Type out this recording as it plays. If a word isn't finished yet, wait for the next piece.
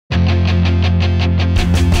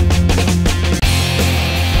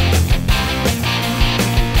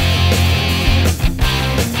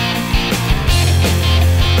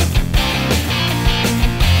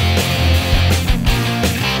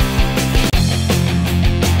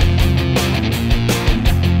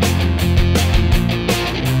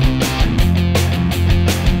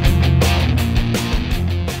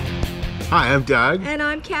Hi, I'm Doug. And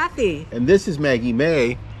I'm Cathy. And this is Maggie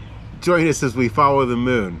Mae. Join us as we follow the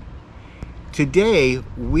moon. Today,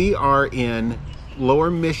 we are in Lower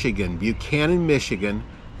Michigan, Buchanan, Michigan,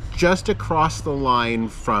 just across the line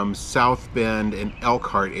from South Bend and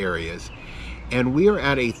Elkhart areas. And we are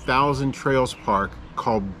at a Thousand Trails park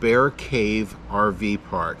called Bear Cave RV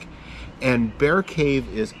Park. And Bear Cave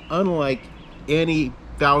is unlike any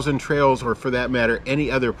Thousand Trails, or for that matter,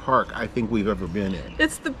 any other park I think we've ever been in.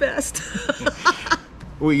 It's the best.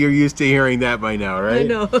 Well, you're used to hearing that by now, right? I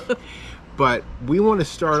know. But we want to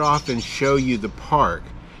start off and show you the park,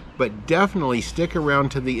 but definitely stick around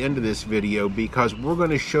to the end of this video because we're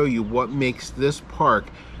going to show you what makes this park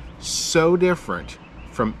so different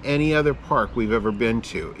from any other park we've ever been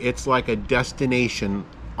to. It's like a destination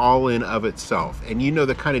all in of itself, and you know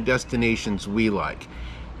the kind of destinations we like.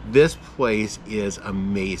 This place is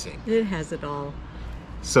amazing. It has it all.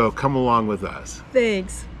 So come along with us.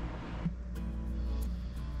 Thanks.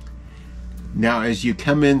 Now, as you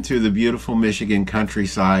come in through the beautiful Michigan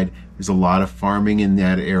countryside, there's a lot of farming in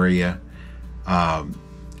that area.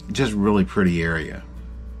 Just really pretty area.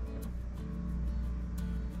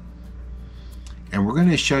 And we're going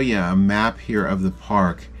to show you a map here of the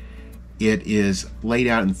park. It is laid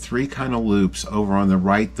out in three kind of loops. Over on the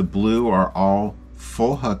right, the blue are all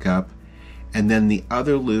full hookup, and then the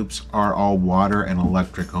other loops are all water and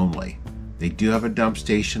electric only. They do have a dump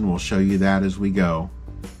station. We'll show you that as we go.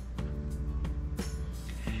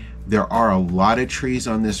 There are a lot of trees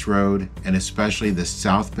on this road, and especially the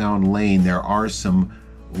southbound lane, there are some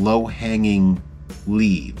low-hanging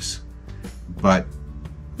leaves, but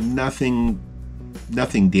nothing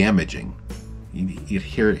damaging. You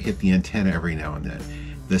hear it hit the antenna every now and then.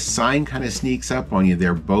 The sign kind of sneaks up on you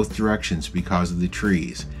there both directions because of the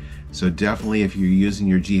trees. So definitely, if you're using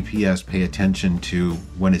your GPS, pay attention to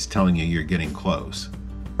when it's telling you you're getting close.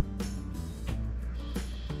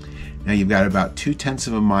 Now you've got about 2/10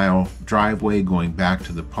 of a mile driveway going back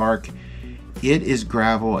to the park. It is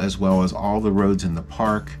gravel as well as all the roads in the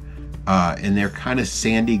park, and they're kind of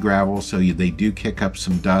sandy gravel, so they do kick up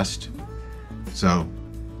some dust. So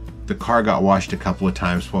the car got washed a couple of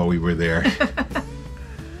times while we were there.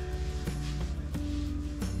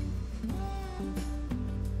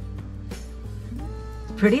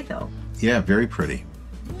 Pretty though. Yeah, very pretty.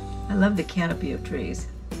 I love the canopy of trees.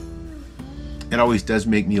 It always does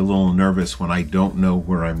make me a little nervous when I don't know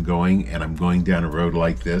where I'm going and I'm going down a road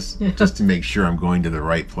like this, just to make sure I'm going to the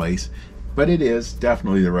right place. But it is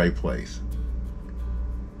definitely the right place.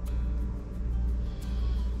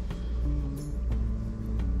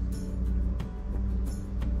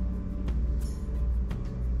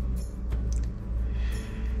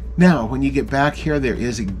 Now, when you get back here, there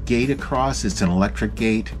is a gate across. It's an electric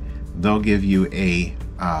gate. They'll give you a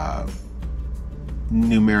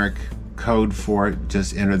numeric code for it.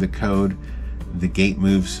 Just enter the code. The gate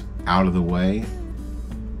moves out of the way,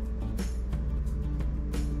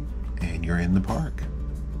 and you're in the park.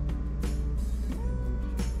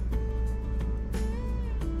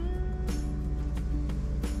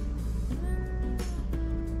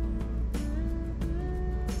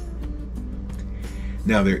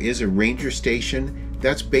 Now there is a ranger station.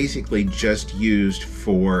 That's basically just used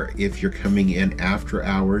for if you're coming in after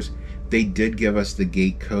hours. They did give us the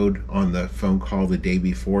gate code on the phone call the day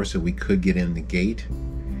before, so we could get in the gate.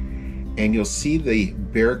 And you'll see the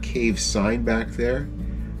Bear Cave sign back there.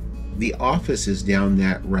 The office is down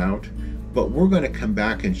that route, but we're going to come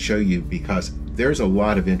back and show you because there's a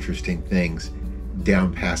lot of interesting things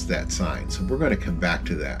down past that sign. So we're going to come back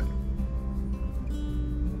to that.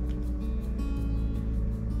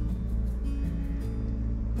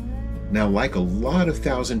 Now, like a lot of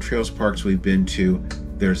Thousand Trails parks we've been to,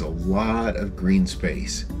 there's a lot of green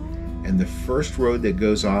space. And the first road that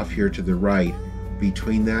goes off here to the right,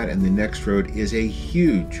 between that and the next road, is a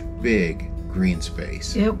huge, big green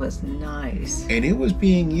space. It was nice. And it was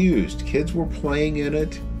being used. Kids were playing in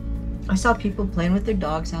it. I saw people playing with their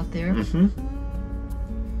dogs out there.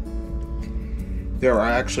 There are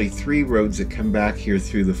actually 3 roads that come back here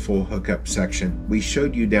through the full hookup section. We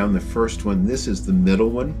showed you down the first one. This is the middle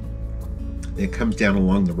one. It comes down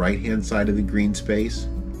along the right-hand side of the green space.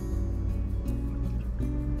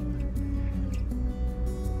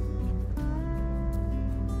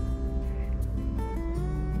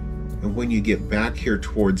 And when you get back here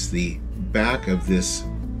towards the back of this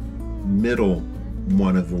middle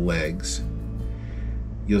one of the legs,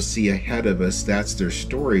 you'll see ahead of us, that's their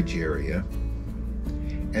storage area.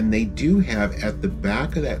 And they do have at the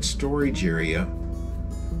back of that storage area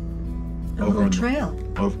a little trail.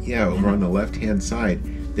 Over on the left-hand side,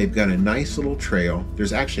 they've got a nice little trail.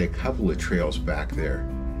 There's actually a couple of trails back there.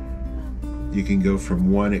 You can go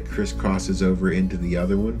from one, it crisscrosses over into the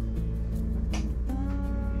other one.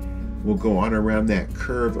 We'll go on around that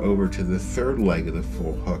curve over to the third leg of the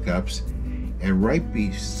full hookups, and right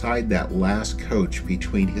beside that last coach,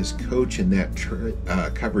 between his coach and that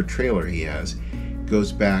covered trailer he has,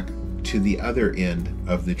 goes back to the other end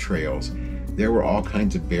of the trails. There were all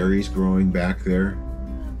kinds of berries growing back there.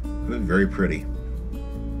 It was very pretty.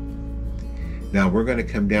 Now we're going to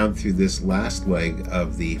come down through this last leg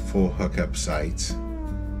of the full hookup sites,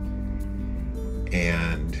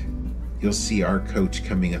 and you'll see our coach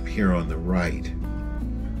coming up here on the right.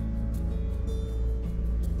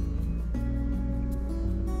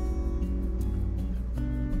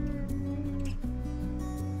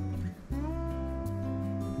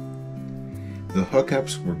 The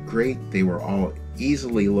hookups were great. They were all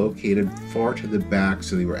easily located far to the back,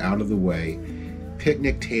 so they were out of the way.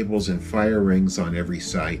 Picnic tables and fire rings on every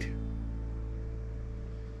site,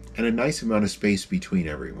 and a nice amount of space between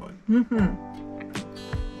everyone.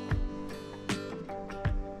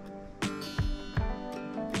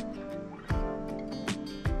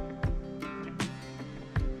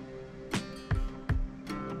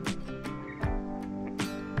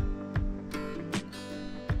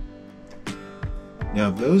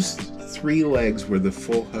 Now those three legs were the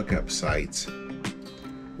full hookup sites.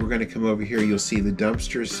 We're going to come over here. You'll see the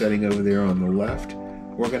dumpsters setting over there on the left.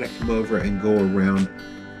 We're going to come over and go around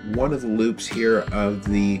one of the loops here of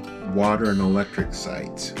the water and electric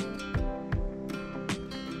sites.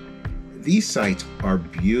 These sites are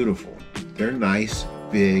beautiful. They're nice,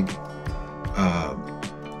 big,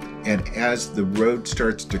 and as the road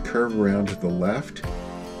starts to curve around to the left,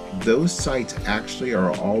 those sites actually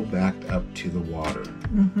are all backed up to the water.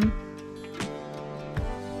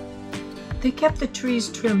 They kept the trees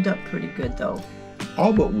trimmed up pretty good, though.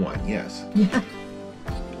 All but one, yes. Yeah.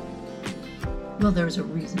 Well, there's a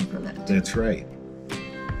reason for that. That's right.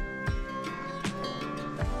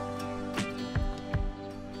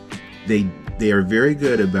 They are very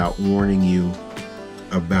good about warning you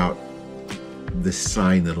about the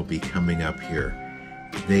sign that'll be coming up here.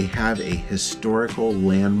 They have a historical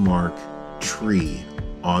landmark tree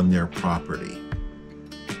on their property.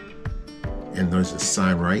 And there's a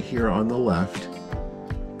sign right here on the left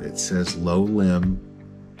that says low limb,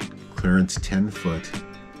 clearance 10 foot,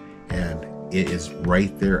 and it is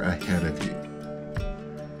right there ahead of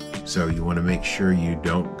you. So you want to make sure you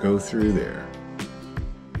don't go through there.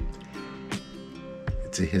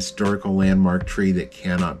 It's a historical landmark tree that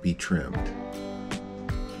cannot be trimmed.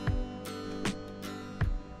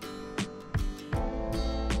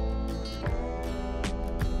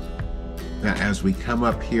 Now as we come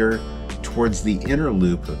up here towards the inner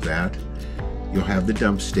loop of that, you'll have the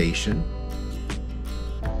dump station.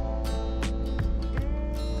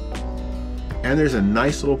 And there's a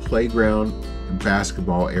nice little playground and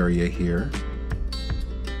basketball area here.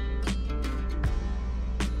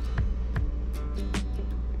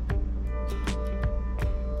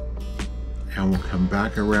 And we'll come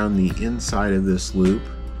back around the inside of this loop,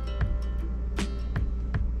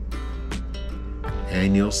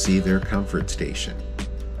 and you'll see their comfort station.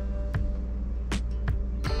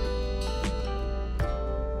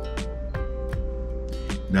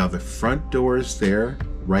 Now the front doors there,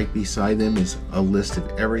 right beside them is a list of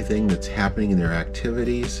everything that's happening in their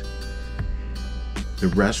activities. The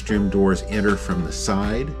restroom doors enter from the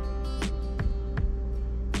side.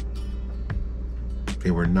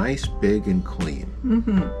 They were nice, big, and clean.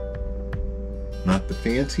 Not the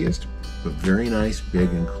fanciest, but very nice, big,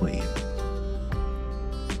 and clean.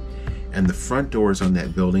 And the front doors on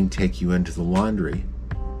that building take you into the laundry.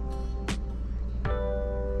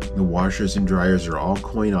 The washers and dryers are all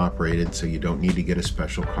coin operated, so you don't need to get a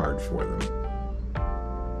special card for them.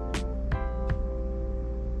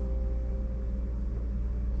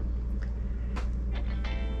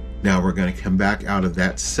 Now we're going to come back out of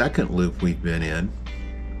that second loop we've been in.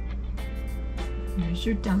 There's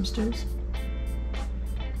your dumpsters.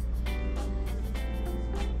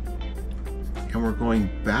 And we're going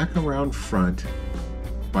back around front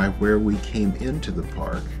by where we came into the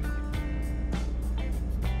park.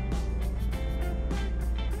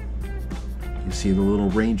 You see the little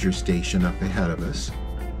ranger station up ahead of us.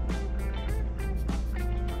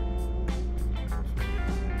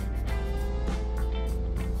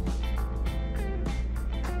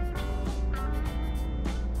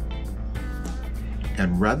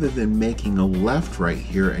 And rather than making a left right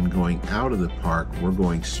here and going out of the park, we're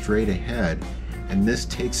going straight ahead. And this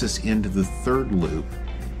takes us into the third loop.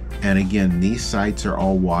 And again, these sites are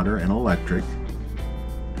all water and electric.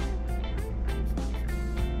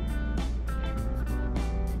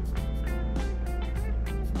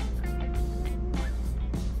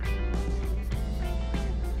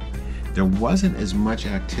 There wasn't as much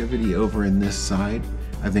activity over in this side.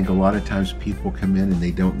 I think a lot of times people come in and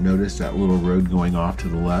they don't notice that little road going off to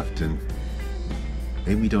the left, and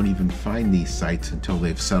maybe don't even find these sites until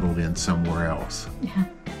they've settled in somewhere else. Yeah.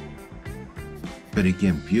 But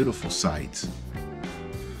again, beautiful sights.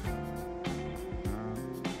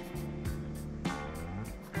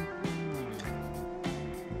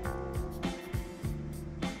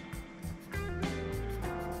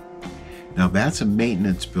 Now that's a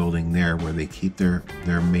maintenance building there where they keep their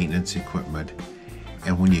maintenance equipment.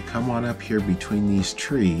 And when you come on up here between these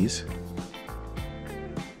trees,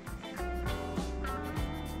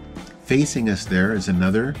 facing us there is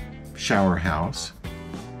another shower house.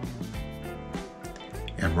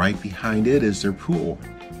 And right behind it is their pool.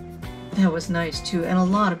 That was nice too, and a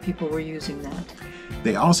lot of people were using that.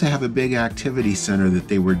 They also have a big activity center that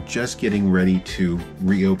they were just getting ready to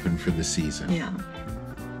reopen for the season. Yeah.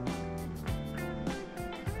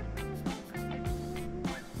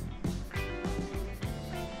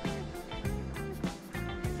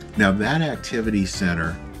 Now that activity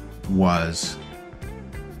center was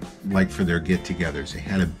like for their get-togethers. They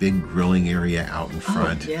had a big grilling area out in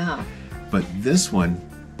front. Oh, yeah. But this one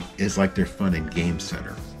is like their fun and game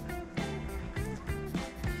center.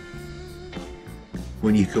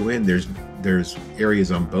 When you go in, there's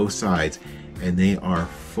areas on both sides, and they are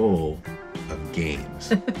full of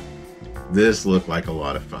games. This looked like a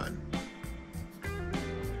lot of fun.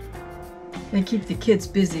 They keep the kids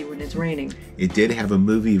busy when it's raining. It did have a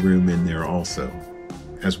movie room in there also,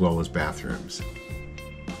 as well as bathrooms.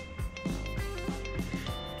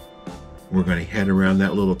 We're going to head around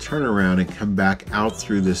that little turnaround and come back out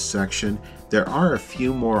through this section. There are a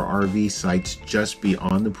few more RV sites just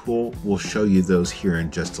beyond the pool. We'll show you those here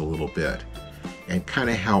in just a little bit. And kind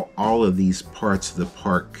of how all of these parts of the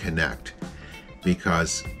park connect.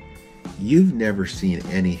 Because you've never seen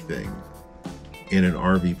anything in an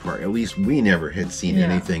RV park. At least we never had seen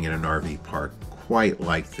anything in an RV park quite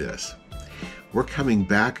like this. We're coming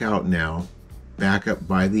back out now, back up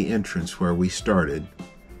by the entrance where we started.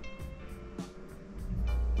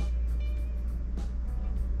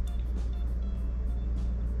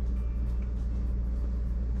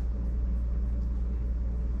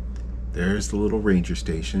 There's the little ranger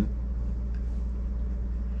station.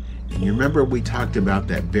 And you remember we talked about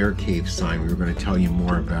that bear cave sign. We were going to tell you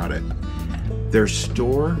more about it. Their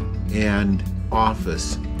store and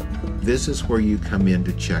office, this is where you come in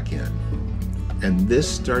to check in. And this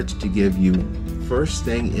starts to give you, first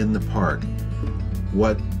thing in the park,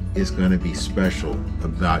 what is going to be special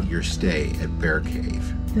about your stay at Bear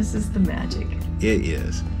Cave. This is the magic. It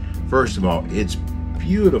is. First of all, it's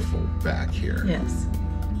beautiful back here. Yes.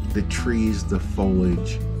 The trees, the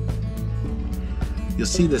foliage. You'll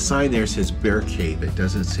see the sign there says Bear Cave. It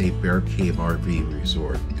doesn't say Bear Cave RV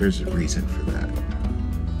Resort. There's a reason for that.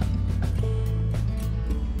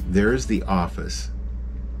 There's the office.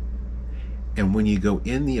 And when you go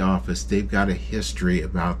in the office, they've got a history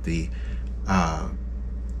about the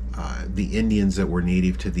Indians that were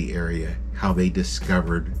native to the area, how they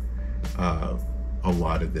discovered a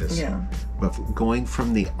lot of this. Yeah. But going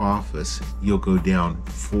from the office, you'll go down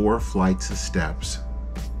 4 flights of steps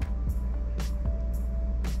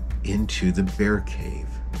into the Bear Cave.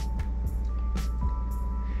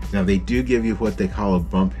 Now they do give you what they call a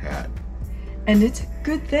bump hat. And it's a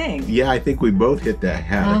good thing. Yeah, I think we both hit that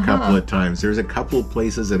hat a couple of times. There's a couple of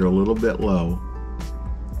places that are a little bit low.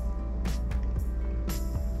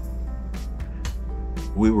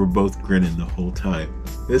 We were both grinning the whole time.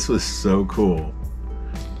 This was so cool.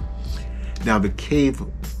 Now the cave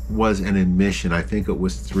was an admission. I think it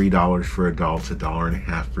was $3 for adults,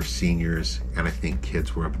 $1.50 for seniors, and I think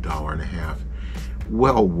kids were $1.50.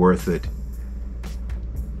 Well worth it.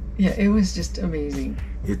 Yeah, it was just amazing.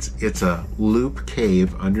 It's a loop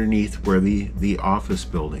cave underneath where the office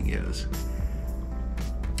building is.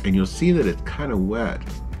 And you'll see that it's kind of wet.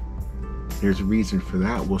 There's a reason for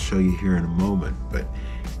that. We'll show you here in a moment. But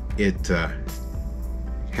it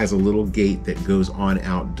has a little gate that goes on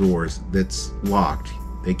outdoors that's locked.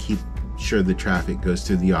 They keep sure the traffic goes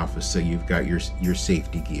through the office, so you've got your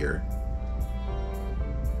safety gear.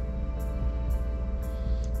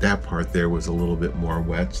 That part there was a little bit more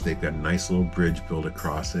wet, so they've got a nice little bridge built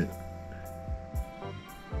across it.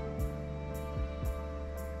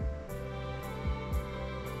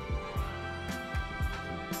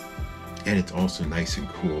 And it's also nice and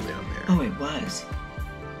cool down there. Oh, it was.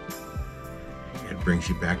 It brings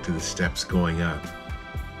you back to the steps going up.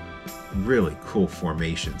 Really cool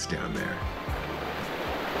formations down there.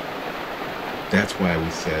 That's why we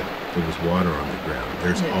said there was water on the ground.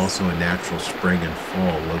 There's also a natural spring and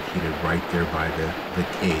fall located right there by the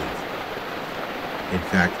cave. In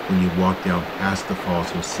fact, when you walk down past the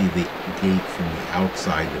falls, you'll see the gate from the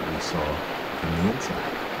outside that we saw from the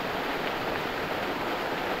inside.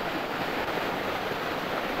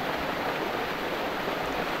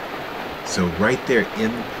 So right there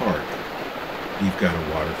in the park, you've got a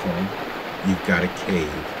waterfall, you've got a cave.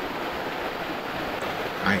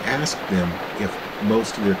 I asked them if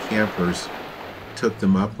most of their campers took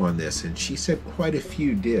them up on this, and she said quite a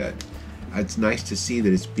few did. It's nice to see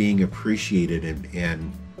that it's being appreciated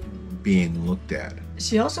and being looked at.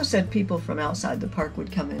 She also said people from outside the park would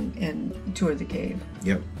come in and tour the cave.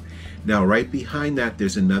 Yep. Now right behind that,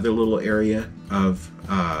 there's another little area of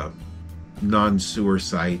non-sewer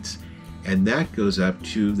sites, and that goes up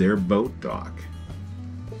to their boat dock.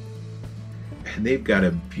 And they've got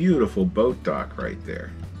a beautiful boat dock right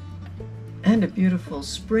there. And a beautiful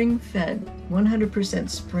spring-fed, 100%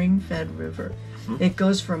 spring-fed river. Mm-hmm. It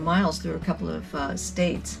goes for miles through a couple of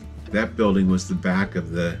states. That building was the back of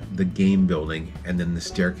the game building, and then the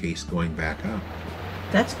staircase going back up.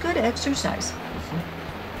 That's good exercise. Mm-hmm.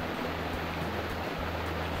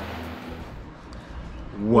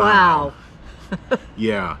 Wow.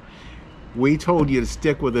 Yeah. We told you to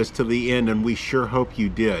stick with us to the end, and we sure hope you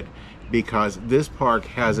did, because this park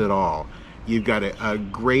has it all. You've got a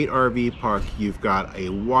great RV park, you've got a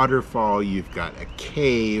waterfall, you've got a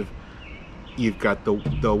cave, you've got the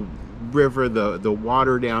river, the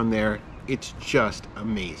water down there. It's just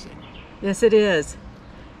amazing. Yes, it is.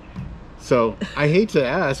 So I hate to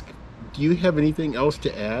ask, do you have anything else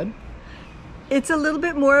to add? It's a little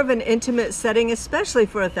bit more of an intimate setting, especially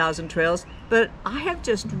for 1,000 Trails, but I have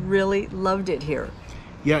just really loved it here.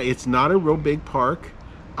 Yeah, it's not a real big park,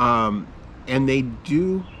 and they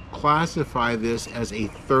do classify this as a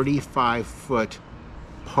 35-foot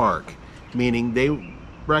park, meaning they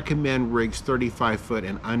recommend rigs 35 foot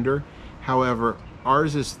and under. However,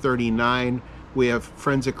 ours is 39. We have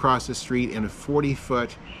friends across the street in a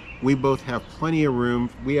 40-foot. We both have plenty of room.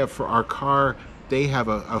 We have for our car, they have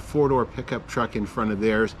a four-door pickup truck in front of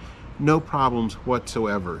theirs. No problems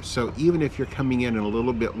whatsoever. So even if you're coming in a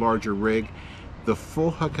little bit larger rig, the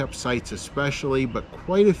full hookup sites especially, but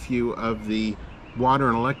quite a few of the water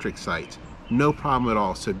and electric sites, no problem at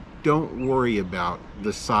all. So don't worry about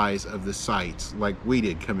the size of the sites like we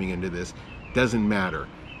did coming into this. Doesn't matter.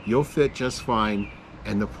 You'll fit just fine,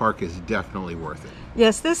 and the park is definitely worth it.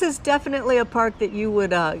 Yes, this is definitely a park that you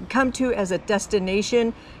would come to as a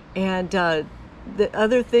destination, and the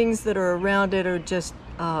other things that are around it are just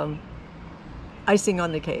icing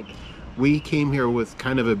on the cake. We came here with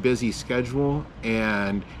kind of a busy schedule,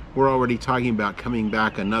 and we're already talking about coming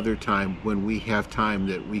back another time when we have time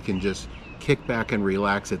that we can just kick back and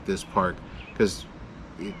relax at this park, because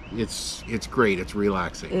it's great. It's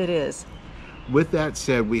relaxing. It is. With that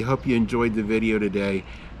said, we hope you enjoyed the video today.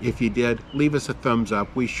 If you did, leave us a thumbs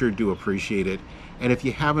up. We sure do appreciate it. And if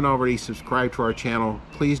you haven't already subscribed to our channel,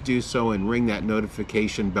 please do so and ring that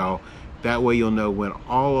notification bell. That way you'll know when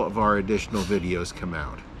all of our additional videos come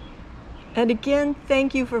out. And again,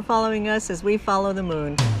 thank you for following us as we follow the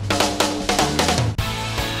moon.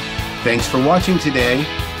 Thanks for watching today.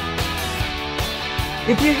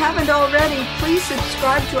 If you haven't already, please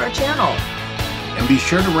subscribe to our channel. And be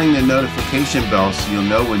sure to ring the notification bell so you'll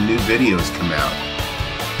know when new videos come out.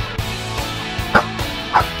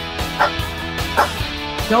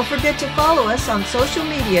 Don't forget to follow us on social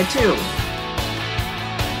media too.